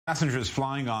Passengers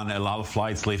flying on El Al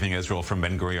flights leaving Israel from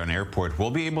Ben Gurion Airport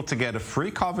will be able to get a free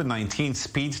COVID-19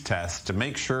 speed test to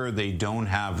make sure they don't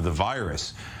have the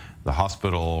virus. The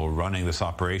hospital running this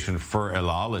operation for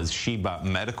El Al is Sheba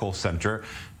Medical Center.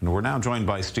 And we're now joined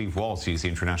by Steve Walsh. He's the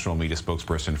international media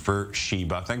spokesperson for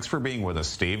Sheba. Thanks for being with us,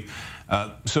 Steve.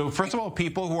 So first of all,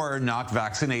 people who are not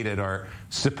vaccinated are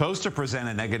supposed to present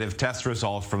a negative test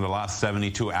result from the last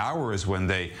 72 hours when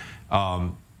they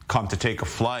come to take a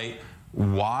flight.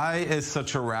 Why is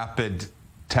such a rapid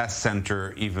test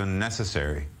center even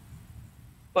necessary?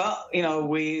 Well,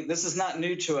 this is not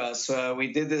new to us.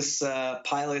 We did this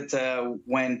pilot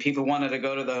when people wanted to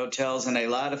go to the hotels in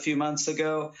Eilat a few months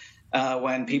ago,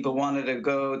 when people wanted to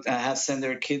go send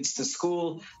their kids to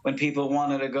school, when people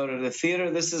wanted to go to the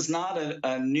theater. This is not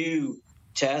a new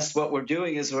test. What we're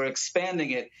doing is we're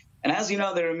expanding it. And as you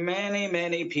know, there are many,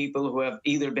 many people who have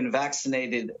either been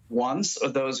vaccinated once or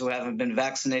those who haven't been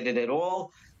vaccinated at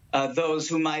all, those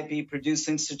who might be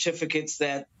producing certificates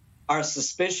that are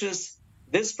suspicious.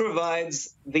 This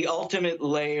provides the ultimate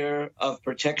layer of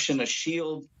protection, a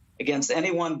shield against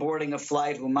anyone boarding a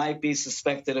flight who might be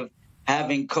suspected of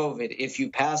having COVID. If you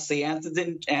pass the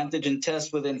antigen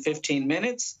test within 15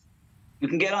 minutes, you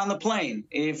can get on the plane.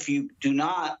 If you do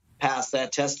not pass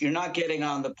that test, you're not getting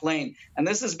on the plane. And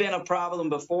this has been a problem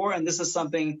before, and this is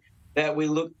something that we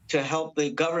look to help the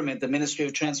government, the Ministry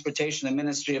of Transportation, the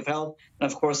Ministry of Health,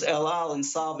 and of course El Al in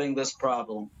solving this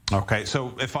problem. Okay,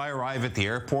 so if I arrive at the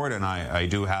airport and I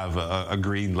do have a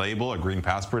green label, a green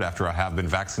passport after I have been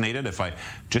vaccinated, if I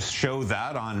just show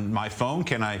that on my phone,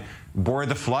 can I board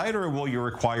the flight, or will you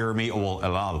require me, well,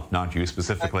 El Al, not you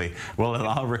specifically, will El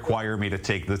Al require me to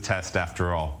take the test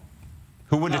after all?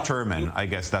 Who would determine? I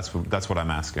guess that's what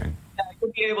I'm asking.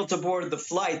 You'll be able to board the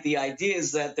flight. The idea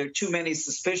is that there are too many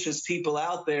suspicious people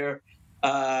out there,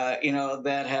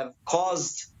 that have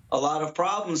caused a lot of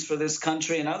problems for this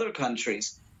country and other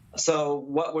countries. So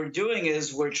what we're doing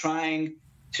is we're trying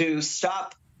to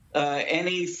stop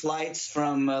any flights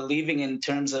from leaving. In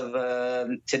terms of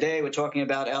today, we're talking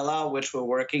about El Al, which we're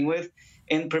working with,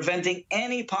 in preventing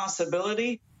any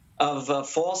possibility of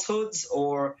falsehoods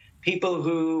or people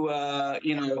who,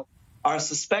 are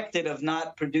suspected of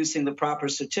not producing the proper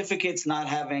certificates, not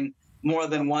having more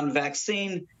than one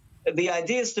vaccine. The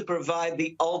idea is to provide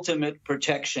the ultimate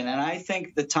protection. And I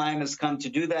think the time has come to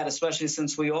do that, especially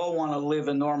since we all want to live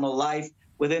a normal life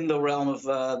within the realm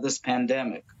of this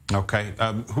pandemic. Okay.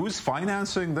 Who's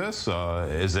financing this?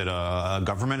 Is it a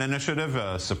government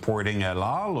initiative supporting El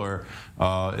Al, or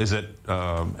is it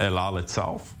El Al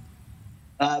itself?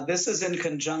 This is in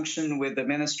conjunction with the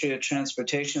Ministry of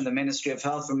Transportation, the Ministry of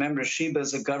Health. Remember, Sheba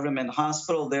is a government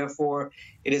hospital. Therefore,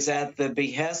 it is at the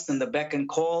behest and the beck and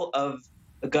call of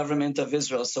the government of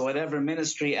Israel. So whatever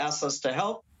ministry asks us to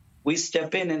help, we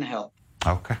step in and help.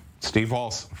 Okay. Steve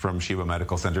Walsh from Sheba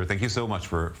Medical Center, thank you so much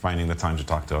for finding the time to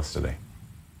talk to us today.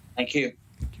 Thank you.